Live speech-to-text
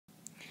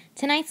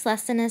Tonight's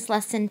lesson is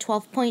lesson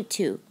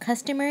 12.2,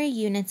 customary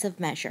units of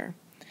measure.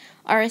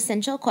 Our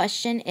essential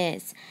question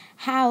is,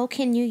 how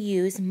can you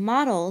use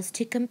models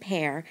to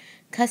compare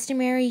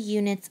customary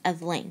units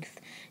of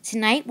length?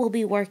 Tonight we'll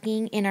be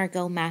working in our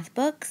Go Math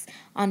books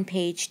on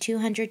page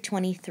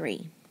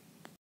 223.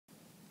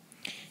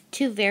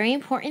 Two very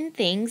important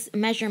things,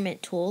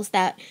 measurement tools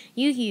that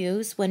you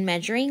use when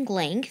measuring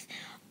length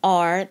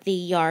are the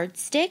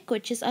yardstick,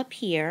 which is up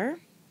here,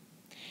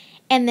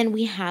 and then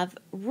we have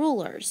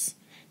rulers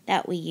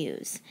that we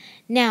use.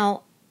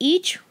 Now,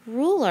 each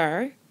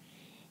ruler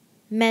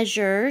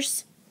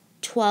measures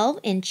 12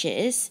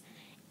 inches,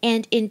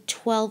 and in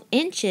 12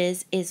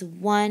 inches is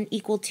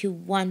equal to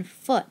 1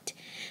 foot.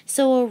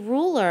 So a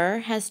ruler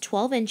has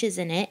 12 inches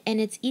in it,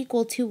 and it's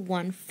equal to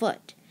 1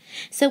 foot.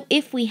 So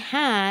if we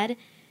had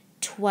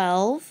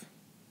 12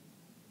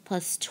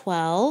 plus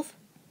 12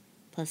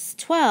 plus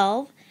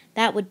 12,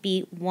 that would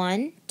be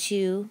 1,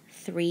 2,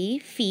 3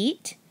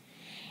 feet.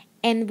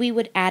 And we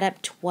would add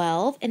up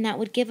 12, and that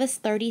would give us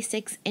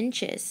 36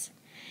 inches.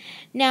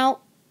 Now,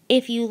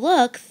 if you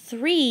look,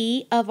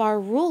 3 of our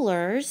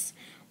rulers,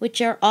 which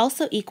are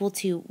also equal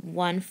to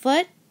 1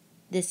 foot,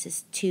 this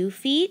is 2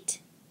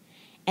 feet,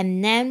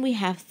 and then we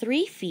have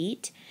 3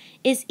 feet,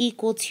 is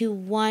equal to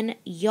 1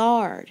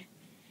 yard.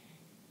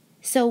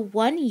 So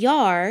 1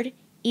 yard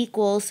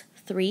equals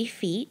 3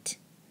 feet,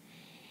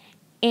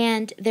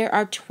 and there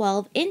are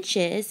 12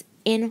 inches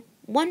in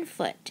 1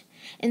 foot.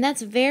 And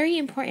that's very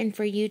important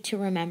for you to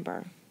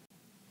remember.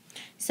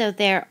 So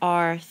there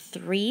are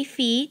 3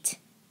 feet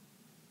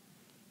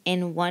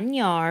in 1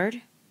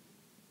 yard,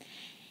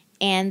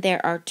 and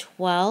there are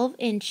 12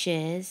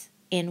 inches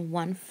in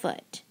 1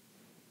 foot.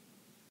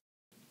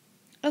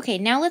 Okay,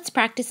 now let's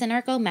practice in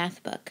our Go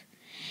Math book.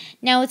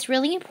 Now it's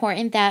really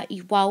important that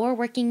while we're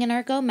working in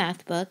our Go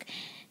Math book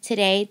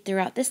today,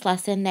 throughout this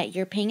lesson, that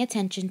you're paying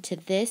attention to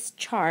this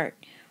chart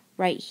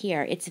right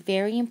here. It's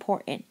very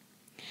important.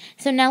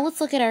 So now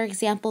let's look at our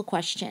example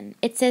question.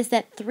 It says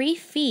that 3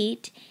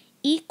 feet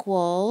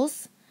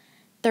equals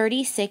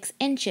 36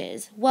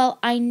 inches. Well,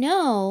 I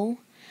know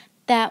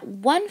that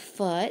 1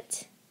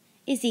 foot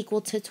is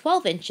equal to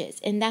 12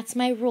 inches, and that's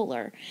my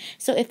ruler.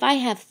 So if I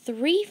have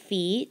 3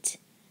 feet,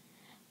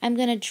 I'm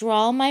going to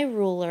draw my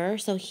ruler.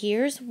 So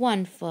here's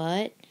 1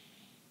 foot,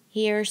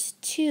 here's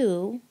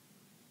 2,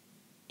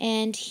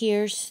 and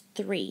here's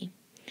 3.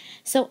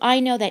 So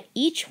I know that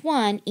each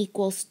one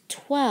equals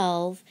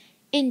 12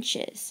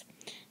 inches.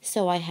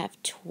 So I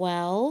have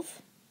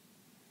 12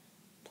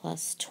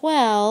 plus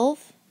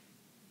 12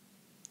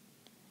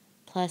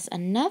 plus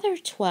another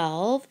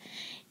 12,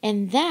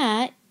 and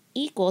that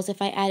equals, if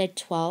I added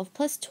 12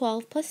 plus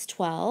 12 plus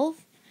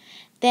 12,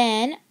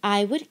 then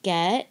I would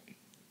get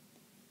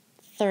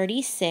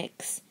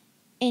 36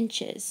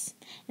 inches.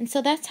 And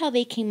so that's how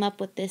they came up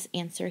with this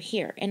answer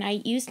here. And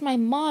I used my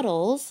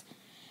models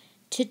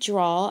to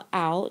draw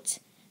out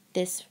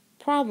this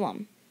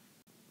problem.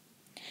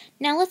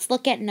 Now let's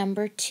look at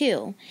number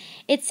 2.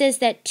 It says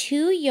that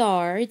 2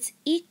 yards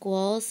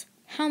equals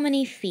how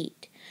many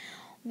feet?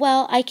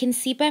 Well, I can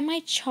see by my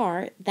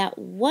chart that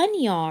 1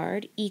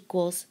 yard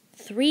equals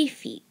 3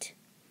 feet.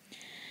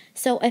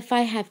 So if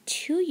I have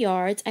 2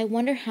 yards, I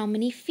wonder how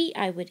many feet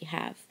I would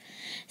have.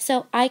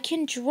 So I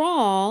can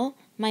draw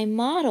my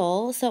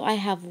model. So I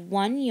have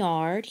 1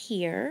 yard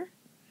here.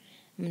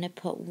 I'm going to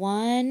put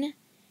 1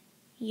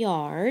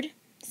 yard.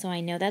 So I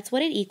know that's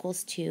what it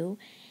equals to.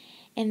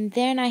 And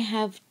then I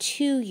have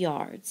 2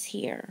 yards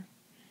here.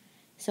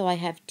 So I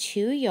have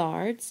 2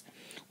 yards.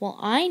 Well,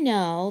 I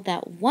know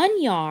that 1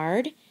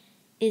 yard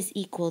is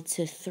equal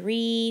to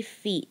 3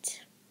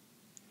 feet.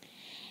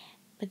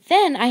 But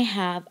then I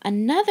have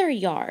another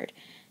yard.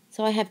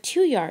 So I have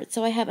 2 yards.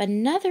 So I have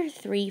another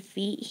 3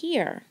 feet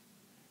here.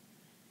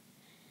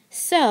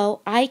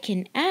 So I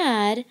can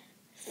add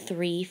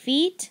 3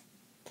 feet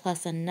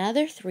plus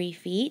another 3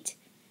 feet,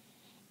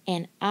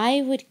 and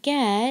I would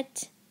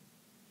get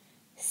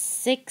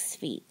 6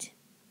 feet.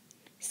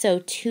 So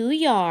 2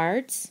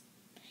 yards,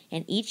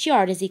 and each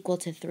yard is equal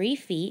to 3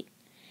 feet.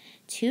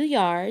 2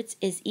 yards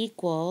is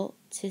equal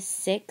to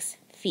 6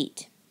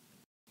 feet.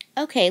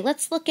 Okay,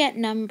 let's look at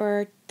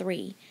number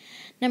 3.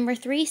 Number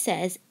 3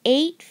 says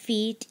 8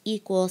 feet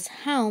equals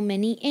how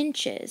many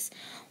inches?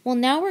 Well,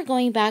 now we're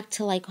going back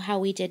to like how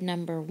we did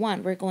number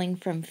 1. We're going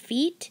from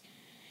feet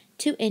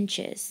to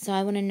inches. So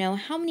I want to know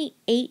how many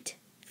 8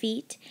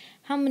 feet,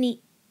 how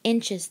many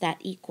inches that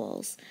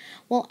equals.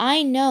 Well,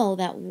 I know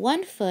that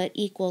 1 foot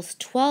equals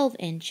 12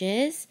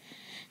 inches.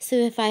 So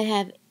if I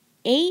have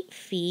 8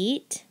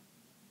 feet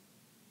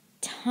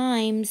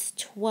times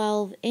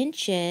 12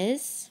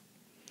 inches,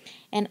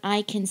 and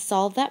I can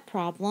solve that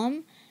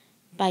problem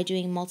by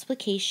doing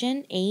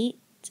multiplication. 8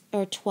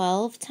 or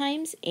 12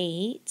 times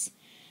 8.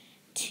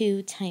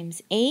 2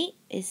 times 8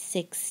 is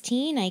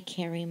 16. I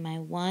carry my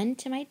 1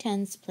 to my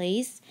tens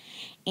place.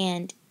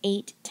 And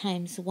 8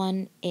 times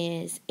 1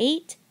 is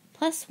 8.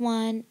 Plus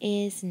 1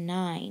 is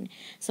 9.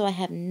 So I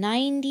have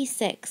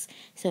 96.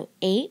 So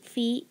 8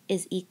 feet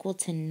is equal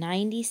to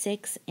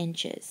 96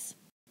 inches.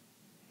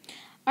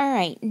 All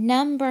right,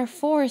 number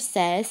 4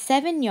 says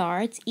 7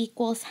 yards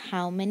equals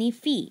how many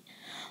feet?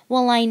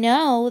 Well, I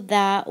know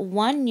that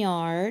 1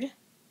 yard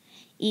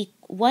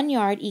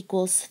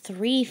equals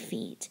 3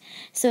 feet.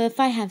 So if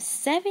I have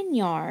 7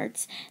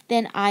 yards,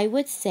 then I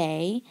would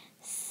say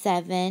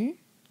 7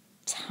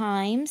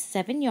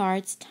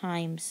 yards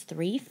times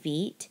 3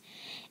 feet,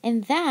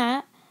 and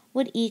that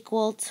would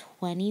equal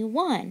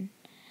 21.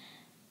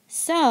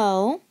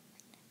 So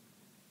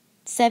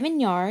 7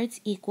 yards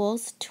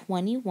equals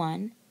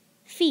 21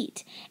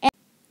 feet.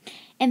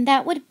 And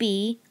that would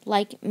be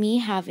like me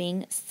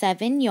having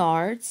 7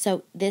 yards.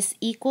 So this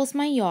equals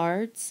my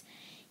yards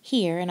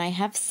here, and I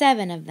have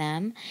 7 of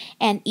them,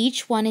 and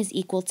each one is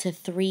equal to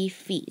 3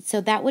 feet.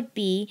 So that would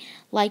be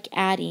like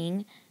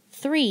adding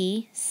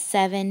 3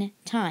 7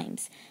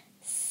 times.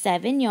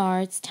 7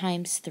 yards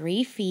times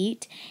 3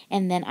 feet,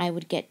 and then I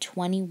would get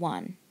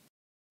 21.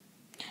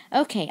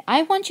 Okay,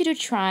 I want you to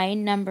try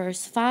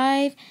numbers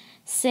 5,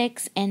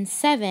 6, and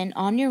 7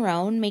 on your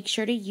own. Make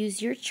sure to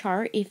use your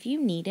chart if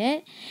you need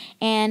it,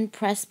 and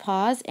press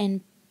pause,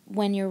 and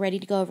when you're ready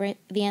to go over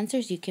the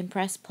answers, you can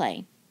press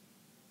play.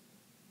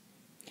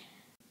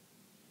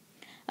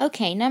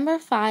 Okay, number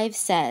 5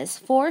 says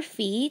 4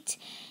 feet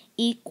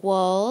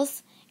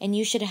equals, and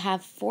you should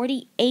have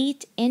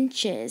 48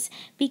 inches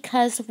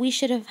because we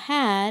should have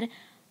had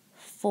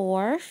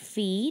 4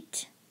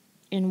 feet,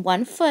 and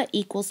 1 foot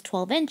equals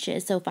 12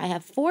 inches. So if I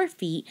have 4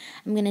 feet,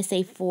 I'm going to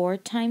say 4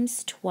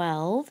 times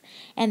 12,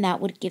 and that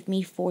would give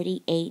me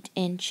 48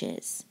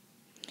 inches.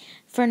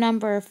 For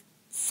number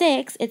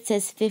 6, it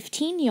says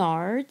 15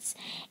 yards,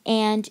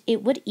 and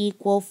it would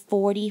equal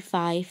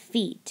 45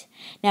 feet.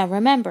 Now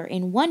remember,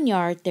 in 1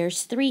 yard,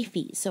 there's 3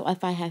 feet. So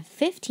if I have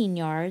 15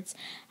 yards,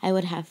 I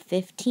would have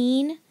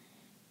 15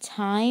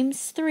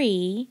 times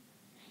 3,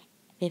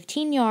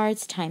 15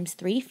 yards times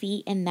 3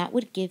 feet, and that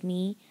would give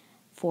me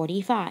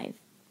 45.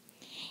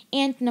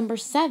 And number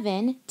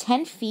 7,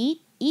 10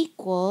 feet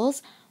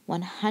equals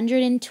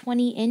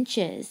 120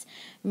 inches.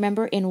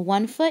 Remember, in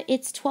 1 foot,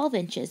 it's 12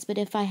 inches. But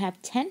if I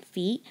have 10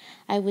 feet,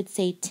 I would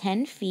say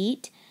 10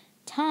 feet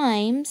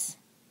times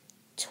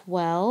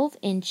 12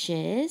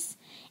 inches,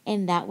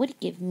 and that would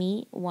give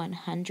me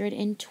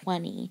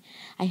 120.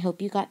 I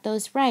hope you got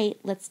those right.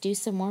 Let's do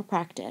some more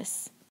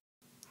practice.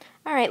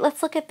 All right,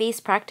 let's look at these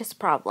practice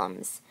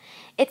problems.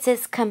 It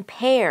says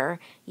compare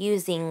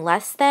using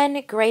less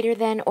than, greater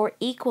than, or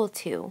equal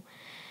to.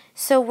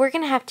 So we're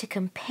going to have to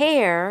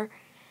compare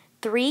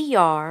 3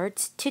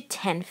 yards to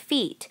 10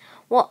 feet.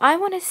 Well, I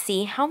want to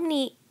see how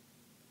many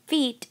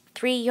feet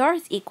 3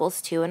 yards equals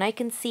to, and I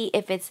can see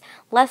if it's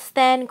less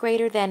than,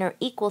 greater than, or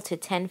equal to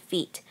 10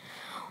 feet.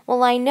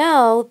 Well, I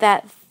know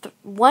that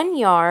 1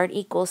 yard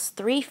equals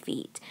 3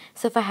 feet.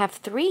 So if I have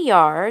 3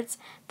 yards,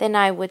 then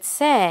I would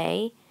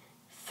say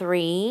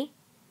 3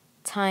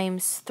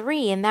 times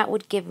 3, and that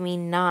would give me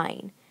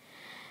 9.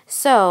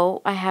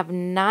 So I have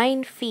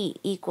 9 feet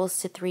equals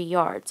to 3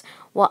 yards.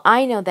 Well,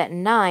 I know that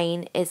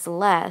 9 is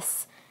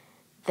less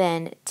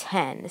than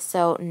 10.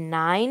 So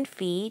 9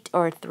 feet,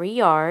 or 3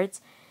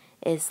 yards,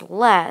 is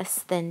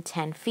less than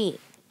 10 feet.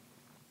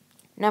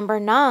 Number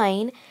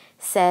 9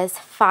 says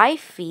 5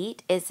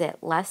 feet. Is it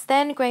less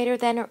than, greater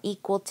than, or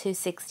equal to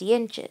 60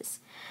 inches?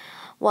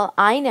 Well,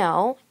 I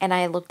know, and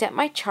I looked at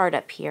my chart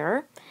up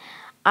here,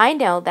 I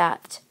know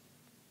that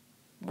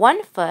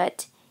 1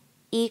 foot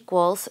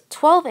equals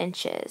 12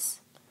 inches.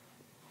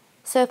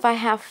 So if I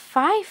have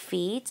 5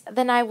 feet,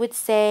 then I would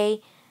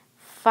say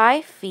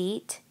 5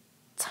 feet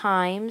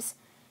times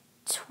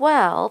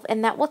 12,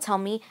 and that will tell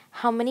me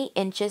how many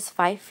inches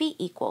 5 feet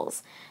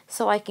equals.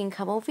 So I can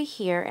come over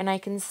here and I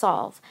can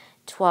solve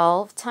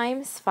 12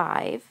 times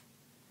 5.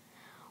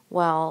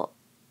 Well,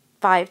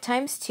 5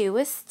 times 2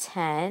 is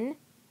 10.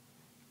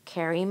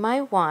 Carry my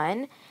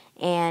 1.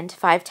 And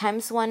 5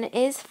 times 1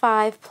 is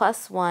 5,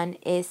 plus 1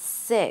 is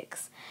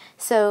 6.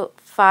 So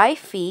 5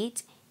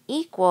 feet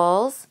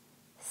equals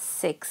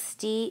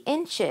 60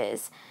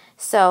 inches.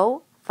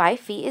 So 5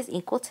 feet is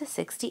equal to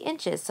 60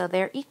 inches. So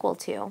they're equal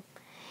to.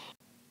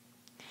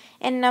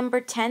 And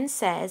number 10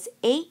 says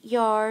 8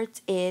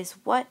 yards is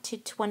what to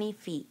 20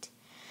 feet?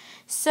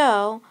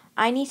 So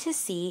I need to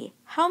see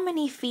how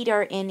many feet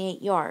are in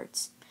 8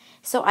 yards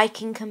so I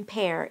can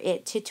compare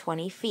it to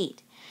 20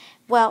 feet.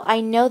 Well,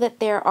 I know that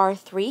there are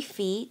 3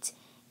 feet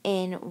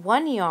in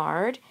 1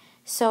 yard,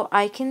 so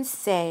I can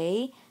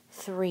say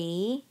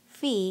 3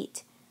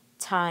 feet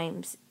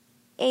times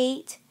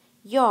 8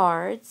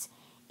 yards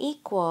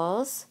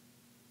equals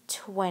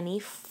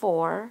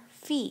 24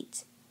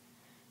 feet.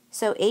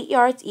 So 8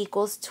 yards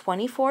equals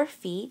 24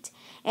 feet,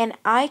 and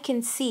I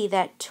can see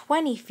that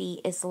 20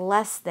 feet is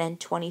less than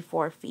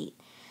 24 feet.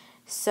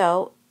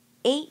 So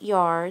 8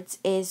 yards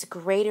is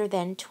greater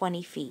than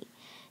 20 feet.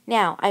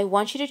 Now, I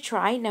want you to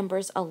try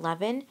numbers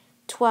 11,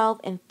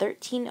 12, and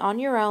 13 on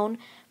your own.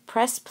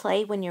 Press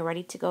play when you're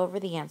ready to go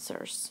over the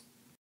answers.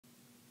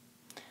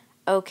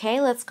 Okay,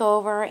 let's go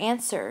over our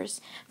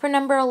answers. For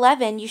number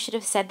 11, you should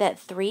have said that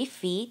 3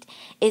 feet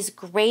is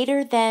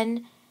greater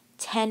than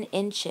 10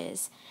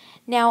 inches.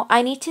 Now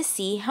I need to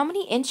see how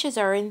many inches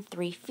are in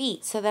 3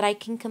 feet so that I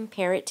can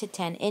compare it to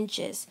 10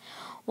 inches.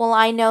 Well,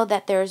 I know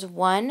that there's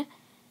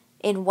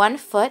in 1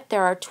 foot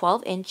there are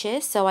 12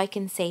 inches, so I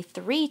can say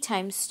 3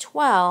 times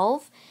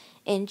 12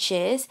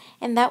 inches,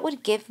 and that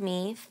would give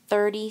me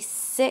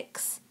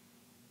 36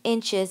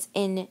 inches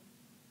in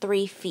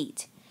 3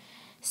 feet.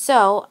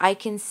 So I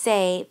can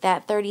say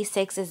that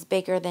 36 is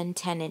bigger than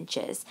 10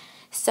 inches.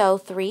 So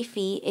 3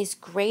 feet is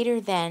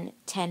greater than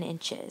 10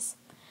 inches.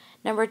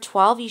 Number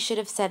 12, you should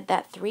have said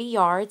that 3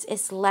 yards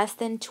is less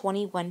than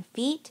 21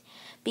 feet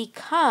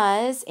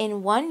because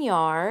in 1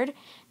 yard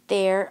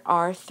there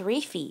are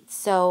 3 feet.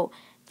 So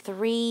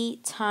 3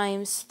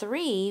 times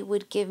 3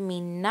 would give me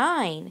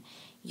 9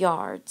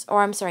 yards,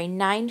 or I'm sorry,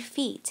 9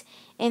 feet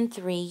in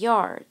 3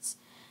 yards.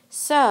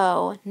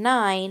 So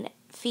 9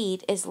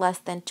 feet is less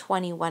than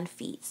 21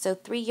 feet. So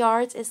 3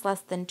 yards is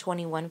less than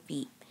 21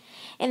 feet.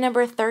 In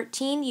number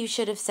 13, you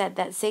should have said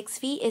that 6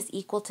 feet is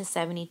equal to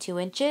 72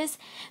 inches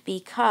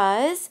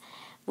because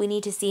we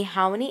need to see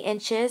how many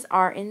inches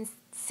are in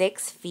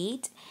 6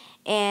 feet.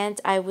 And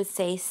I would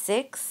say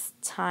 6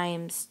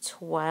 times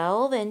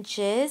 12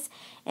 inches,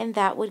 and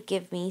that would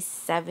give me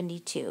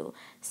 72.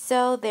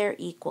 So they're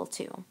equal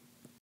to.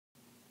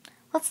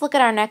 Let's look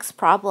at our next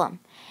problem.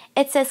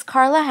 It says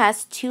Carla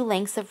has 2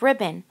 lengths of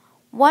ribbon.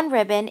 One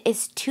ribbon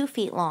is 2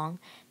 feet long.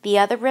 The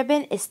other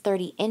ribbon is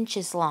 30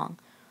 inches long.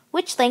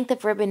 Which length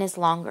of ribbon is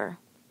longer?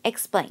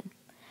 Explain.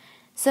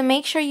 So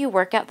make sure you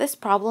work out this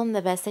problem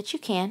the best that you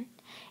can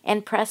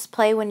and press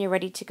play when you're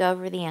ready to go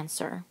over the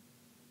answer.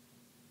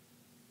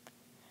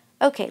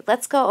 Okay,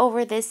 let's go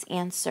over this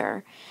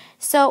answer.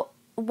 So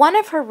one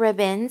of her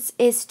ribbons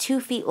is 2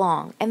 feet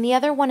long and the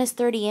other one is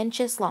 30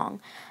 inches long.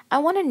 I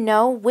want to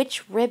know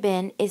which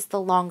ribbon is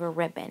the longer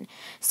ribbon.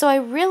 So I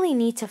really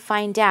need to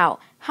find out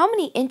how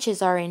many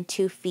inches are in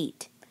 2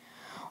 feet.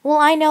 Well,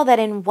 I know that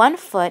in 1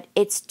 foot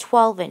it's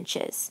 12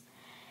 inches.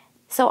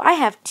 So I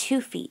have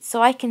 2 feet.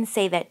 So I can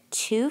say that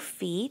 2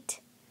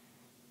 feet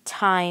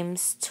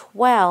times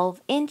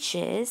 12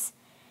 inches,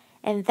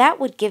 and that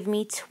would give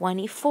me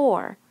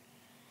 24.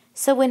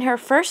 So in her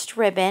first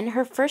ribbon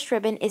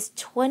is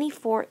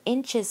 24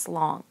 inches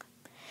long.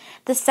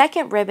 The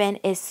second ribbon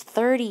is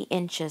 30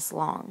 inches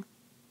long.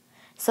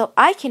 So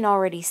I can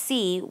already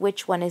see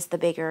which one is the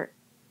bigger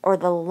or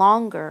the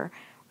longer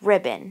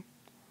ribbon.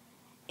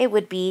 It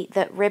would be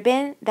the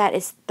ribbon that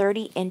is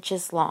 30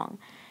 inches long.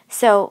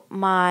 So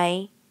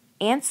my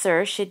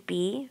answer should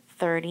be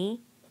 30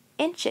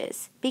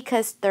 inches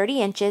because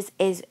 30 inches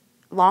is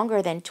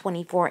longer than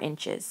 24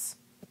 inches.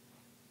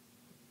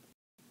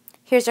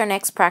 Here's our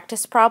next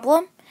practice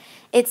problem.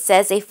 It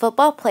says a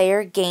football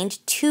player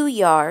gained 2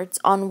 yards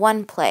on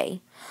one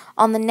play.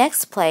 On the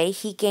next play,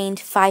 he gained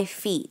 5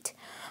 feet.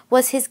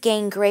 Was his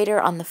gain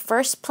greater on the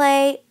first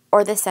play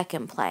or the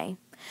second play?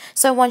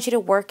 So I want you to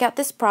work out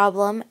this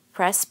problem.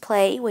 Press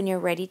play when you're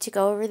ready to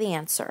go over the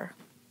answer.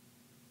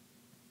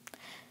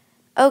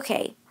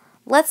 Okay,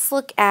 let's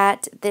look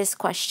at this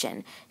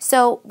question.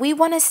 So we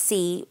want to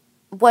see,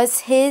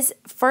 was his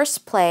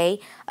first play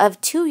of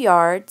 2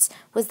 yards,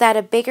 was that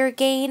a bigger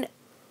gain,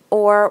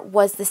 or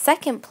was the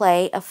second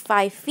play of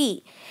 5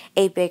 feet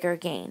a bigger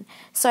gain?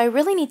 So I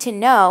really need to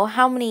know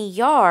how many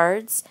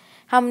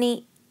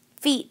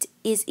feet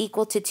is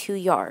equal to 2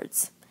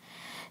 yards.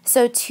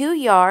 So 2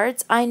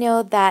 yards, I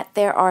know that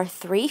there are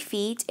 3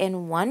 feet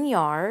in 1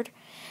 yard.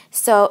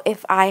 So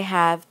if I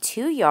have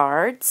 2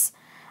 yards,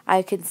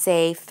 I could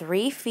say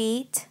 3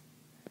 feet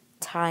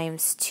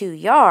times 2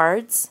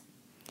 yards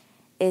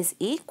is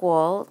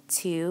equal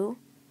to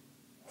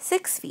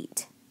 6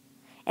 feet.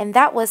 And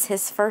that was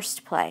his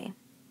first play.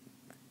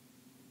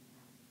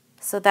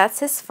 So that's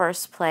his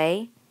first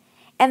play.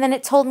 And then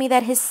it told me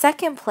that his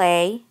second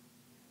play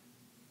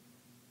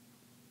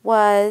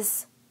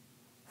was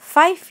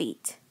 5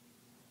 feet.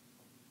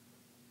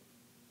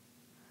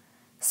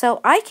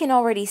 So I can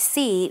already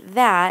see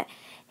that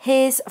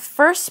his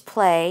first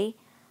play,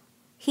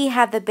 he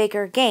had the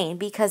bigger gain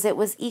because it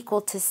was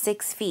equal to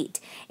 6 feet.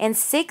 And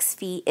 6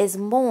 feet is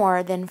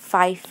more than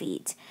 5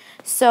 feet.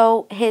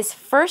 So his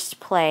first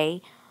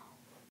play,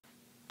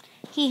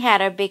 he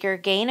had a bigger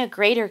gain, a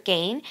greater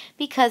gain,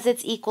 because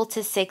it's equal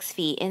to 6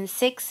 feet. And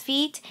 6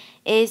 feet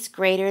is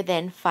greater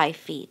than 5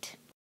 feet.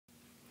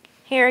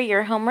 Here are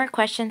your homework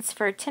questions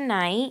for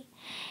tonight.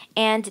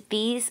 And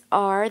these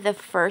are the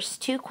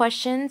first 2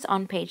 questions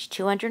on page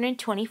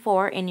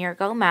 224 in your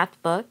Go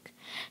Math book.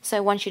 So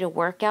I want you to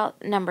work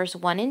out numbers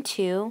 1 and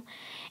 2.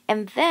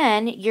 And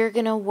then you're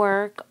going to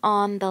work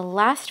on the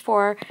last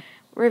 4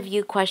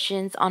 review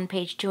questions on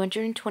page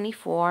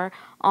 224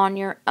 on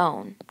your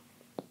own.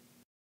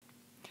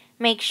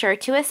 Make sure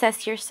to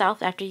assess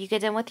yourself after you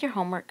get done with your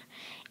homework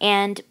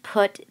and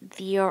put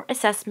your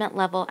assessment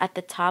level at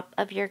the top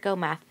of your Go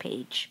Math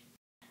page.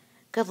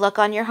 Good luck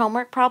on your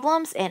homework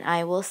problems, and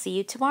I will see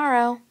you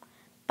tomorrow.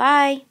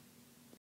 Bye.